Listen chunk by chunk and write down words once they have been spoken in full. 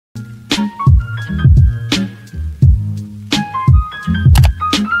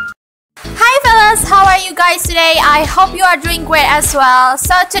guys today? I hope you are doing great as well.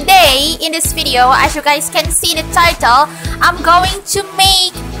 So today in this video, as you guys can see in the title, I'm going to make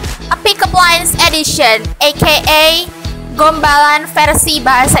a pickup lines edition, aka Gombalan versi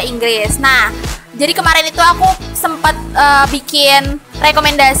bahasa Inggris. Nah, jadi kemarin itu aku sempat bikin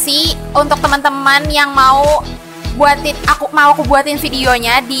rekomendasi untuk teman-teman yang mau aku buatin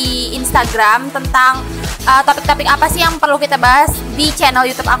videonya di Instagram tentang topik-topik apa sih yang perlu kita bahas di channel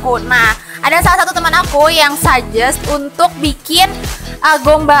YouTube aku. Nah, ada salah satu teman aku yang suggest untuk bikin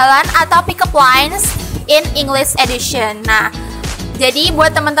gombalan atau pickup lines in English edition. Nah, jadi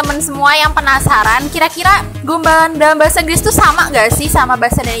buat teman-teman semua yang penasaran, kira-kira gombalan dalam bahasa Inggris tuh sama gak sih sama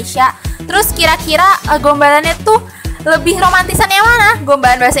bahasa Indonesia? Terus kira-kira gombalannya tuh lebih romantisan yang mana?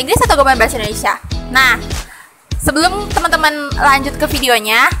 Gombalan bahasa Inggris atau gombalan bahasa Indonesia? Nah, sebelum teman-teman lanjut ke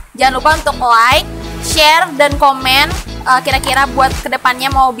videonya, jangan lupa untuk like, share, dan komen kira-kira buat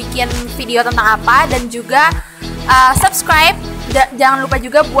kedepannya mau bikin video tentang apa, dan juga subscribe. Jangan lupa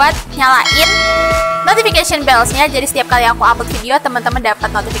juga buat nyalain notification bells-nya, jadi setiap kali aku upload video teman-teman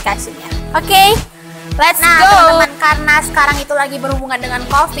dapat notifikasinya. Oke, let's go. Teman-teman, karena sekarang itu lagi berhubungan dengan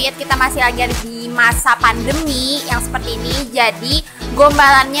COVID, kita masih lagi ada di masa pandemi yang seperti ini. Jadi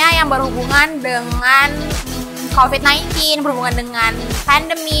gombalannya yang berhubungan dengan COVID-19, berhubungan dengan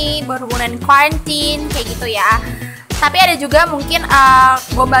pandemi, berhubungan dengan quarantine, kayak gitu ya. Tapi ada juga mungkin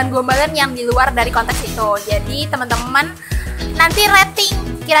gombalan-gombalan yang di luar dari konteks itu. Jadi teman-teman nanti rating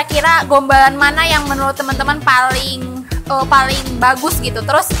kira-kira gombalan mana yang menurut teman-teman paling bagus gitu.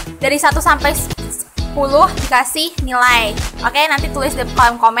 Terus dari 1 sampai 10 dikasih nilai. Oke, nanti tulis di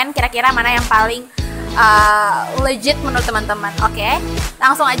kolom komen kira-kira mana yang paling legit menurut teman-teman. Oke,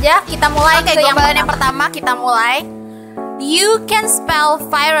 langsung aja kita mulai ke gombalan yang pertama. Kita mulai. You can spell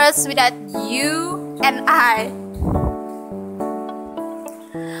virus without you and I.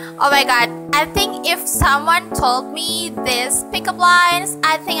 Oh my god, I think if someone told me this pickup lines,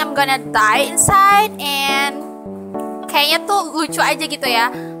 I think I'm gonna die inside. And kayaknya tuh lucu aja gitu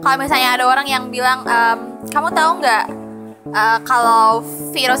ya kalau misalnya ada orang yang bilang, kamu tahu nggak kalau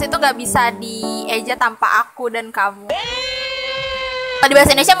virus itu nggak bisa dieja tanpa aku dan kamu. Kalau di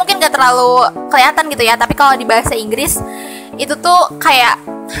bahasa Indonesia mungkin nggak terlalu kelihatan gitu ya, tapi kalau di bahasa Inggris itu tuh kayak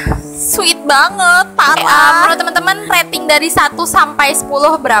sweet banget, parah. Menurut teman-teman rating dari 1 sampai 10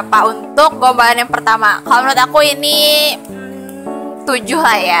 berapa untuk gombalan yang pertama? Kalau menurut aku ini 7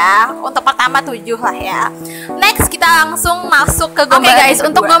 lah ya. Untuk pertama 7 lah ya. Next kita langsung masuk ke gombalan. Oke guys,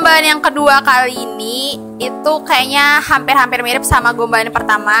 untuk gombalan yang kedua kali ini itu kayaknya hampir-hampir mirip sama gombalan yang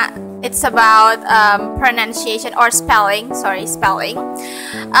pertama. It's about pronunciation or spelling.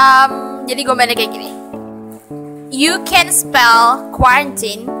 Jadi gombalannya kayak gini. You can spell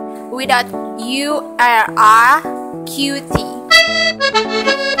quarantine without URRQT.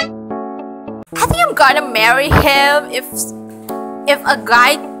 I think I'm gonna marry him if a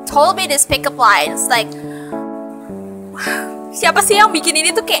guy told me this pickup lines. Like, siapa sih yang bikin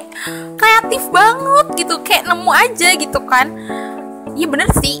ini tuh kayak kreatif banget gitu, kayak nemu aja gitu kan. Iya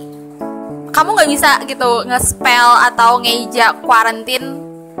bener sih, kamu nggak bisa gitu nge-spell atau ngeja quarantine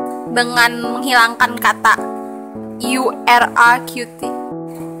dengan menghilangkan kata URRQT.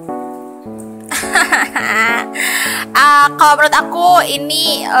 Kalau menurut aku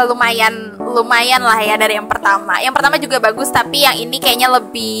ini lumayan lah ya dari yang pertama. Yang pertama juga bagus, tapi yang ini kayaknya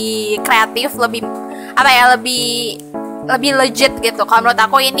lebih kreatif, lebih legit gitu. Kalau menurut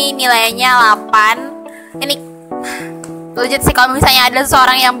aku ini nilainya 8. Ini legit sih. Kalau misalnya ada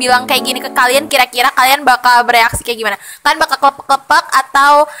seseorang yang bilang kayak gini ke kalian, kira-kira kalian bakal bereaksi kayak gimana? Kalian bakal klepek-klepek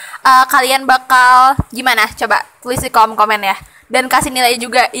atau kalian bakal gimana? Coba tulis di kolom komen ya. Dan kasih nilai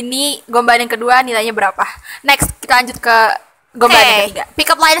juga, ini gombalan yang kedua nilainya berapa. Next kita lanjut ke gombalan yang ketiga.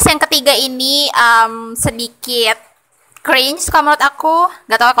 Pickup lines yang ketiga ini sedikit cringe kalau menurut aku.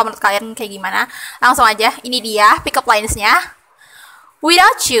 Gak tau kalau menurut kalian kayak gimana. Langsung aja, ini dia pickup linesnya.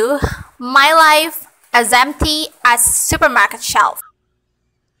 Without you, my life as empty as supermarket shelf.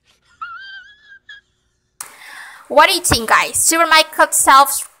 What do you think guys? Supermarket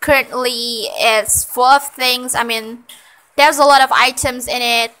shelves currently is full of things. I mean, there's a lot of items in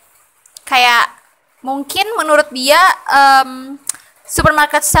it. Kayak mungkin menurut dia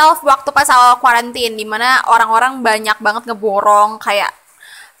supermarket shelf waktu pas awal quarantine, dimana orang-orang banyak banget ngeborong, kayak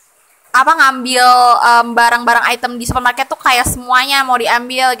ngambil barang-barang item di supermarket tuh kayak semuanya mau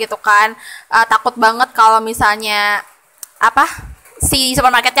diambil gitu kan. Takut banget kalau misalnya si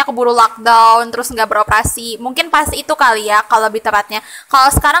supermarketnya keburu lockdown terus nggak beroperasi. Mungkin pas itu kali ya kalau lebih tepatnya.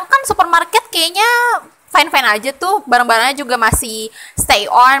 Kalau sekarang kan supermarket kayaknya fine-fine aja tuh, barang-barangnya juga masih stay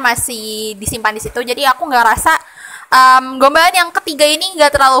on, masih disimpan di situ. Jadi aku nggak rasa gombalan yang ketiga ini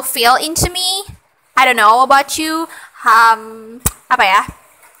nggak terlalu feel into me. I don't know about you. Apa ya?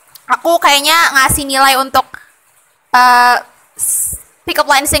 Aku kayaknya ngasih nilai untuk pick up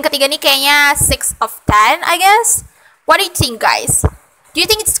lines yang ketiga nih kayaknya 6 of 10, I guess. What do you think, guys? Do you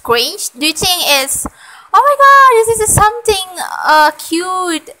think it's cringe? Do you think it's, oh my god, this is something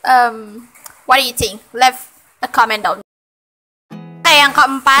cute? What do you think? Leave a comment down. Oke, yang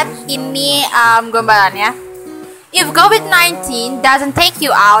keempat ini gombalannya. If COVID-19 doesn't take you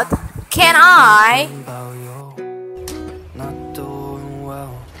out, can I?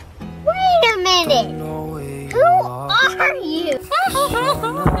 Wait a minute. Who are you?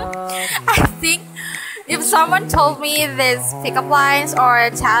 I think if someone told me this pickup lines or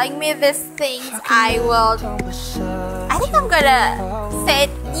telling me these things, I think I'm gonna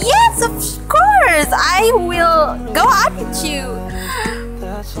say yes, of course. I will go out with you.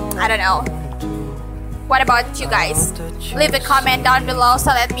 I don't know. What about you guys? Leave a comment down below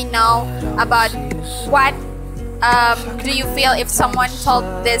so let me know about what do you feel if someone told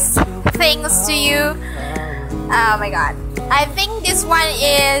these things to you. Oh my god. I think this one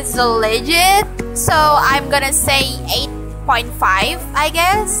is legit, so I'm gonna say 8.5, I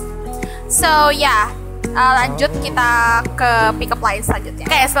guess. So yeah, lanjut kita ke pick up line selanjutnya.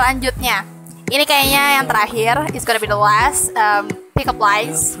 Oke, selanjutnya ini kayaknya yang terakhir, it's gonna be the last pick up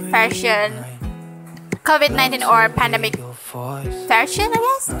lines version COVID-19 or pandemic version, I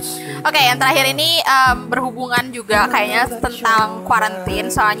guess. Oke, yang terakhir ini berhubungan juga kayaknya tentang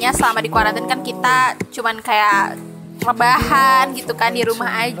kuarantin. Soalnya selama di kuarantin kan kita cuman kayak rebahan gitu kan di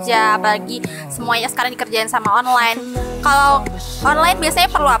rumah aja, apalagi semuanya sekarang dikerjain sama online. Kalau online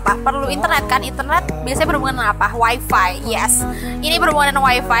biasanya perlu apa? Perlu internet kan? Internet biasanya berhubungan dengan apa? Wifi, yes. Ini berhubungan dengan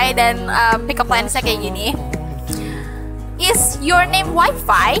wifi dan pick up lines-nya kayak gini. Is your name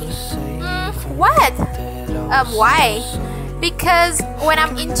Wi-Fi? What? Why? Because when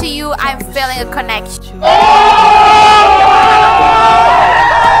I'm into you, I'm feeling a connection.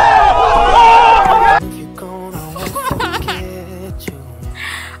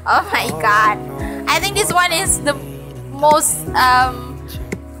 Oh my god! I think this one is the most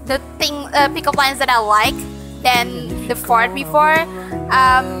pick up lines that I like than the fourth before.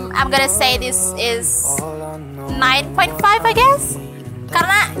 I'm gonna say this is 9.5, I guess.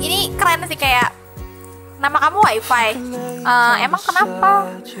 Karena ini keren sih, kayak nama kamu Wi-Fi. Emang kenapa?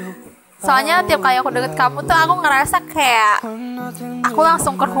 Soalnya tiap kali aku deket kamu tuh aku ngerasa kayak aku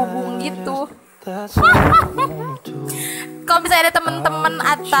langsung terhubung gitu. Kalau misalnya ada temen-temen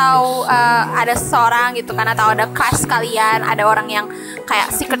atau ada seseorang gitu kan, atau ada crush kalian, ada orang yang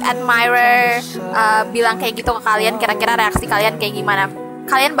kayak secret admirer bilang kayak gitu ke kalian, kira-kira reaksi kalian kayak gimana?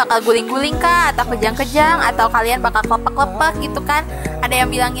 Kalian bakal guling-guling kah, atau kejang-kejang, atau kalian bakal klepek-klepek gitu kan? Ada yang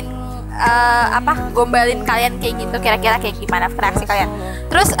bilangin gombalin kalian kayak gitu, kira-kira kayak gimana reaksi kalian?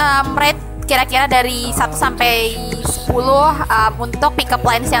 Terus rate kira-kira dari 1 sampai 10 untuk pick up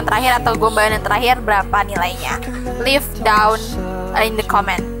lines yang terakhir atau gombalan yang terakhir, berapa nilainya? Leave down in the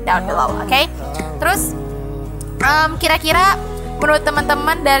comment down below, oke? Terus kira-kira menurut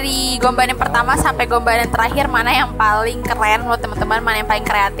teman-teman dari gombalan yang pertama sampai gombalan yang terakhir, mana yang paling keren menurut teman-teman, mana yang paling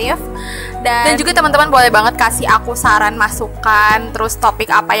kreatif? Dan juga teman-teman boleh banget kasih aku saran, masukan, terus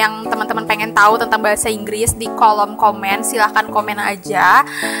topik apa yang teman-teman pengen tahu tentang bahasa Inggris di kolom komen. Silahkan komen aja.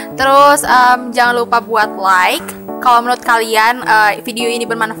 Terus jangan lupa buat like kalau menurut kalian video ini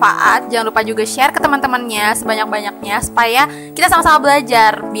bermanfaat. Jangan lupa juga share ke teman-temannya sebanyak-banyaknya supaya kita sama-sama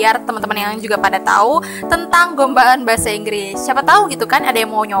belajar, biar teman-teman yang juga pada tahu tentang gombalan bahasa Inggris. Siapa tahu gitu kan ada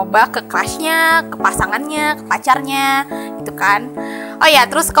yang mau nyoba ke crushnya, ke pasangannya, ke pacarnya gitu kan. Oh ya,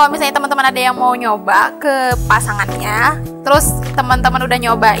 terus kalau misalnya teman-teman ada yang mau nyoba ke pasangannya, terus teman-teman udah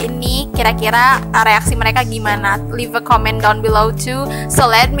nyoba ini, kira-kira reaksi mereka gimana? Leave a comment down below too, so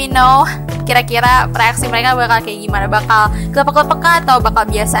let me know kira-kira reaksi mereka bakal kayak gimana, bakal kelepek-kelepek atau bakal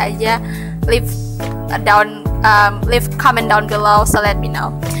biasa aja. Leave comment down below, so let me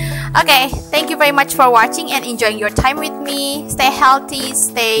know. Okay, thank you very much for watching and enjoying your time with me. Stay healthy,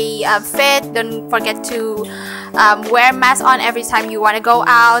 stay fit. Don't forget to wear mask on every time you want to go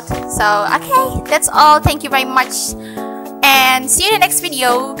out. So, okay, that's all. Thank you very much. And see you in the next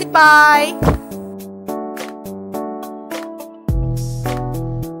video. Goodbye.